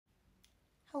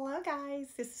Hello guys,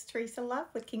 this is TeresaLLove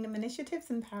with Kingdom Initiatives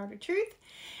and Power to Truth,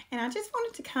 and I just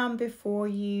wanted to come before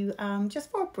you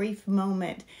just for a brief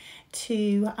moment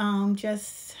to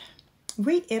just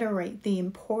reiterate the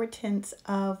importance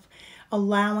of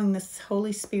allowing the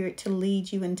Holy Spirit to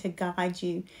lead you and to guide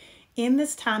you. In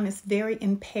this time, it's very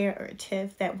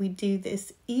imperative that we do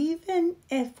this, even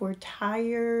if we're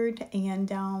tired and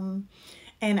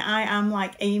I'm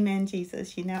like, amen,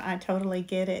 Jesus, I totally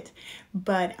get it.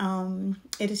 But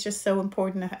it is just so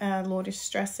important. Lord is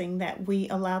stressing that we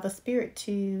allow the Spirit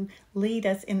to lead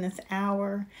us in this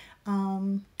hour.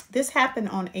 This happened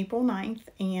on April 9th,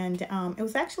 and it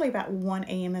was actually about 1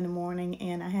 a.m. in the morning,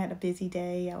 and I had a busy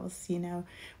day. I was,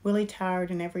 really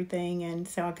tired and everything, and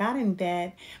so I got in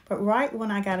bed. But right when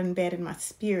I got in bed in my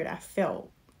spirit, I felt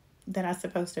that I'm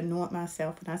supposed to anoint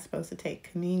myself and I'm supposed to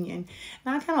take communion.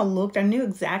 And I kind of looked, I knew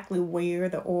exactly where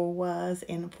the oil was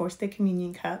and of course the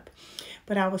communion cup,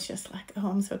 but I was just like, oh,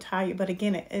 I'm so tired. But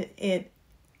again,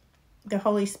 the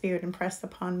Holy Spirit impressed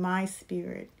upon my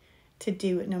spirit to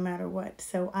do it no matter what.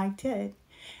 So I did.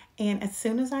 And as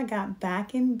soon as I got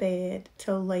back in bed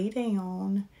to lay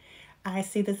down, I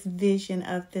see this vision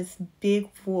of this big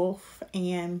wolf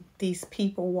and these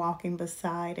people walking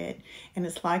beside it. And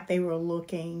it's like they were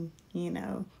looking,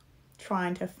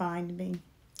 trying to find me,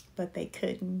 but they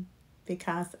couldn't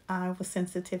because I was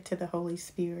sensitive to the Holy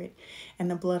Spirit and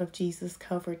the blood of Jesus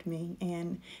covered me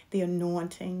and the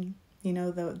anointing.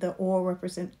 The oil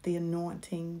represents the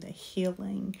anointing, the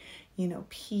healing,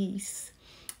 peace.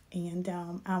 And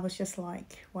I was just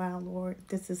like, wow, Lord,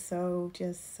 this is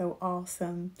just so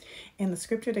awesome. And the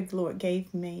scripture the Lord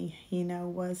gave me,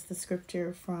 was the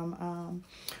scripture from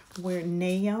where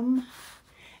Nahum,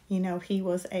 he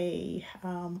was a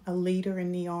leader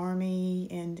in the army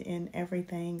and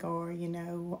everything, or,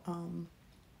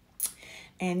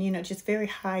 just very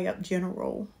high up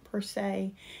general per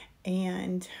se.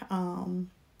 And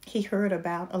he heard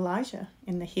about Elijah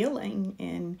and the healing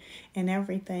and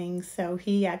everything. So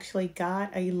he actually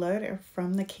got a letter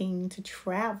from the king to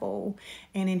travel.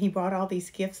 And then he brought all these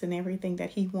gifts and everything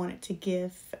that he wanted to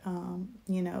give,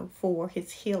 for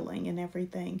his healing and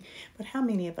everything. But how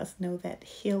many of us know that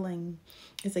healing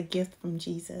is a gift from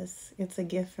Jesus? It's a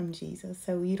gift from Jesus.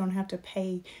 So you don't have to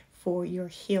pay for your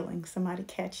healing. Somebody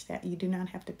catch that. You do not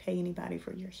have to pay anybody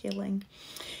for your healing.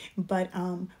 But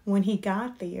when he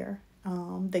got there,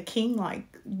 the king, like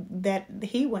that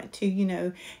he went to,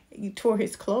 he tore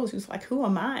his clothes. He was like, who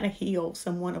am I to heal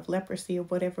someone of leprosy or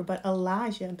whatever? But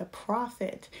Elijah, the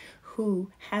prophet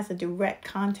who has a direct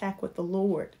contact with the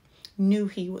Lord, knew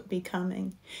he would be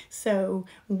coming. So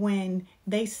when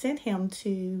they sent him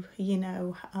to,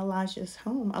 Elijah's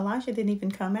home, Elijah didn't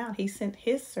even come out. He sent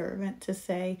his servant to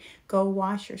say, go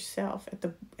wash yourself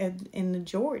in the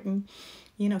Jordan,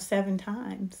 7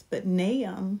 times. But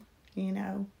Nahum,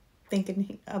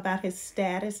 thinking about his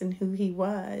status and who he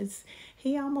was,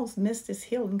 he almost missed his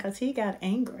healing because he got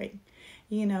angry.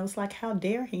 It's like, how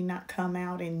dare he not come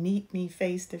out and meet me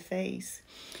face to face?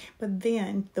 But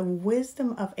then the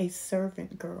wisdom of a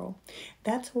servant girl,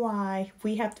 that's why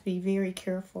we have to be very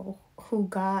careful who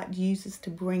God uses to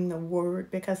bring the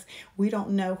word, because we don't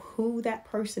know who that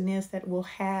person is that will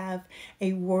have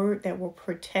a word that will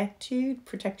protect you,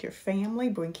 protect your family,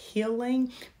 bring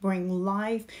healing, bring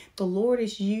life. The Lord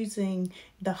is using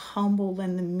the humble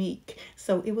and the meek.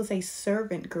 So it was a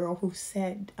servant girl who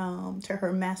said to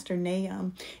her master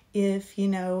Nahum, if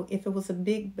it was a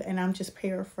big, and I'm just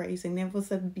paraphrasing, it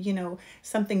was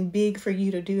something big for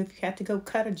you to do, if you had to go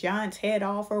cut a giant's head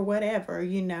off or whatever,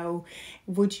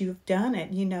 would you have done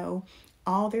it?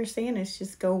 All they're saying is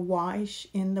just go wash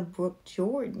in the brook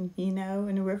Jordan, in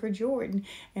the river Jordan.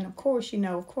 And of course,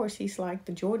 he's like,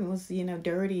 the Jordan was,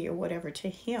 dirty or whatever to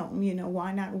him,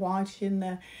 why not wash in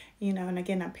the, and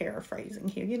again, I'm paraphrasing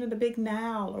here, the big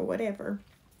Nile or whatever.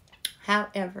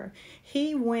 However,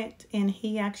 he went and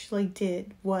he actually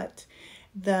did what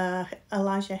the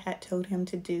Elijah had told him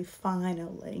to do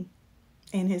finally,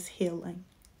 and his healing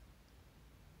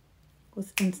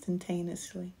was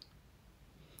instantaneously.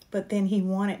 But then he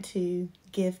wanted to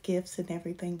give gifts and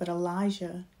everything, but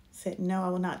Elijah said, no, I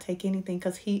will not take anything,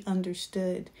 because he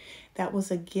understood that was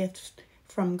a gift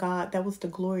from God. That was the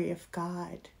glory of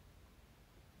God.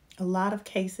 A lot of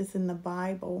cases in the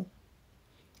Bible,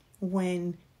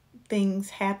 when things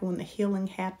happen, when the healing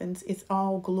happens, it's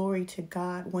all glory to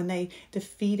God. When they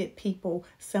defeated people,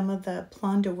 some of the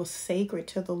plunder was sacred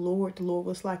to the Lord. The Lord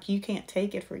was like, you can't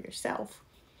take it for yourself.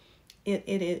 It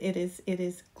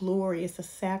is glory. It's a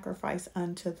sacrifice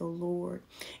unto the Lord.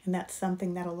 And that's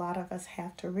something that a lot of us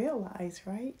have to realize,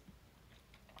 right?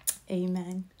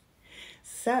 Amen.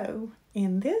 So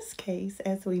in this case,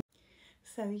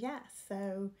 So, yeah,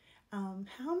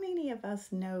 how many of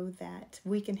us know that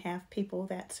we can have people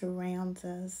that surround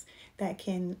us that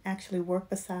can actually work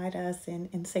beside us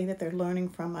and say that they're learning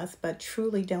from us, but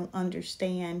truly don't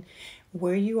understand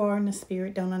where you are in the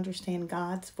spirit, don't understand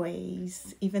God's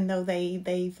ways, even though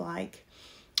they've like,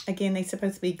 again, they're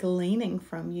supposed to be gleaning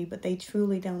from you, but they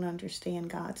truly don't understand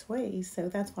God's ways. So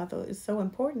that's why it's so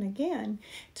important, again,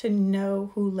 to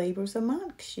know who labors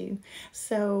amongst you.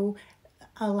 So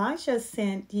Elijah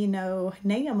sent,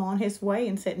 Nahum on his way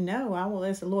and said, no, I will,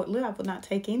 as the Lord live, I will not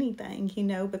take anything,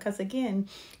 because again,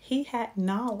 he had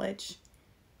knowledge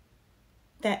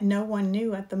that no one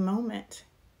knew at the moment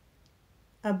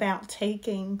about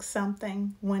taking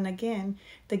something when, again,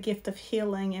 the gift of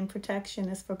healing and protection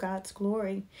is for God's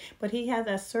glory. But he had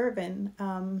a servant,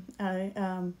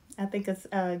 I think it's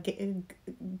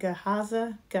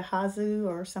Gehazi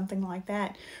or something like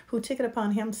that, who took it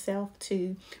upon himself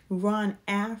to run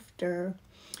after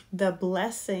the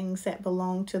blessings that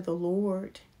belong to the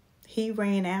Lord. He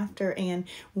ran after, and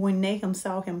when Nahum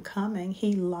saw him coming,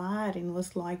 he lied and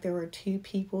was like, there were two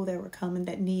people that were coming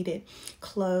that needed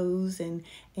clothes, and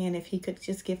if he could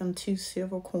just give them 2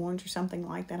 silver coins or something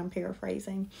like that. I'm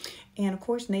paraphrasing. And of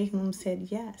course, Nahum said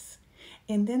yes.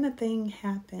 And then the thing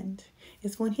happened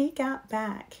is when he got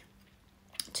back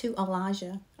to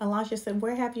Elijah said,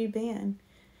 where have you been?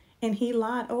 And he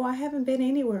lied. Oh, I haven't been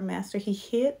anywhere, Master. He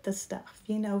hid the stuff.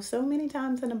 So many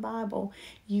times in the Bible,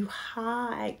 you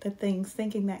hide the things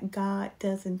thinking that God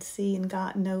doesn't see and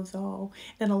God knows all.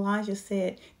 And Elijah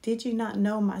said, did you not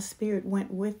know my spirit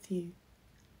went with you?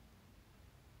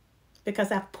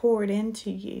 Because I've poured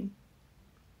into you.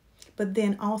 But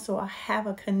then also I have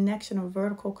a connection, a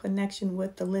vertical connection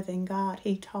with the living God.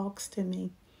 He talks to me.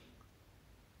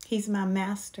 He's my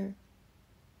master.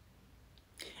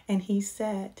 And he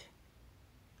said,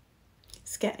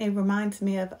 it reminds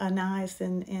me of Ananias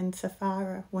and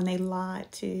Sapphira when they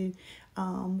lied to,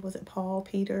 was it Paul,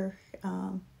 Peter?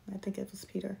 I think it was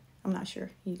Peter. I'm not sure.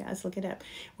 You guys look it up.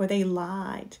 Where they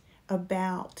lied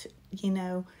about,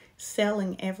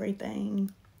 selling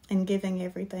everything and giving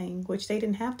everything, which they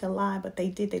didn't have to lie, but they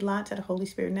did. They lied to the Holy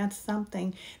Spirit. And that's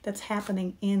something that's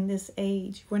happening in this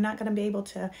age. We're not going to be able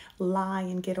to lie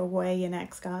and get away and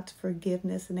ask God's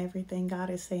forgiveness and everything. God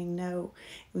is saying, no,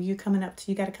 you got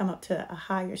to come up to a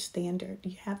higher standard.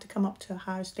 You have to come up to a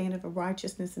higher standard of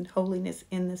righteousness and holiness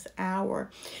in this hour,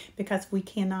 because we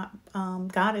cannot,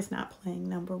 God is not playing,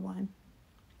 number one.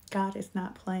 God is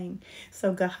not playing.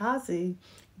 So Gehazi,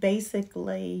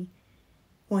 basically,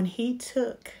 when he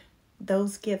took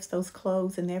those gifts, those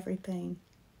clothes and everything,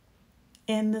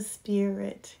 in the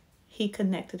spirit, he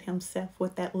connected himself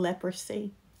with that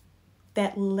leprosy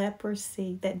that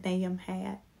Nahum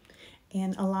had.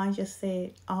 And Elijah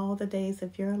said, all the days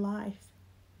of your life,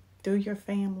 through your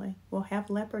family, will have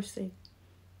leprosy.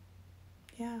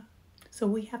 Yeah. So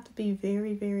we have to be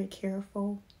very, very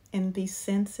careful and be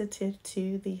sensitive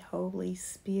to the Holy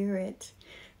Spirit.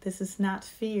 This is not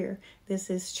fear. This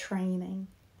is training.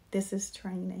 This is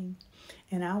training.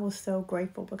 And I was so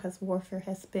grateful because warfare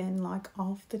has been like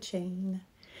off the chain.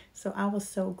 So I was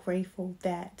so grateful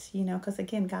that, because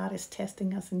again, God is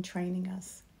testing us and training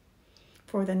us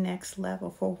for the next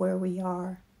level, for where we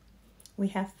are. We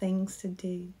have things to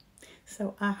do.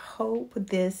 So I hope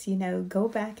this, go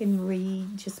back and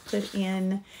read, just put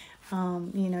in,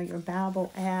 your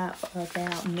Bible app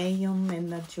about Nahum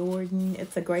and the Jordan.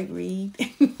 It's a great read.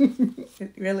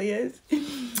 It really is.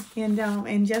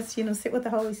 And just, sit with the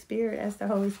Holy Spirit as the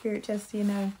Holy Spirit just,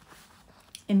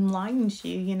 enlightens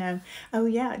you, Oh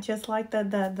yeah, just like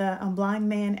the blind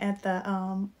man at the,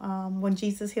 when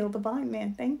Jesus healed the blind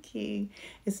man. Thank you.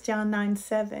 It's John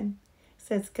 9:7. It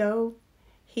says, go,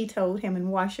 he told him,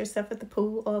 and wash yourself at the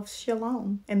pool of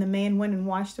Siloam. And the man went and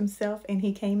washed himself, and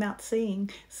he came out seeing.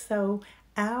 So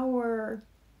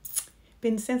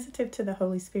being sensitive to the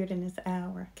Holy Spirit in this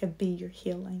hour could be your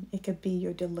healing. It could be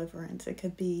your deliverance. It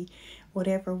could be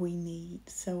whatever we need.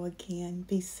 So again,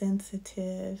 be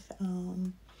sensitive.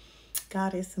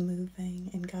 God is moving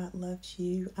and God loves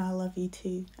you. I love you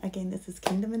too. Again, this is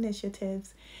Kingdom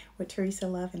Initiatives with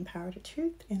TeresaLLove and Power to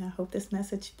Truth. And I hope this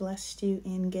message blessed you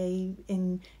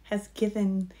and has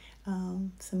given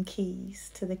some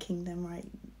keys to the kingdom right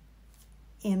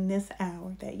in this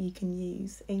hour that you can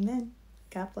use. Amen.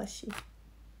 God bless you.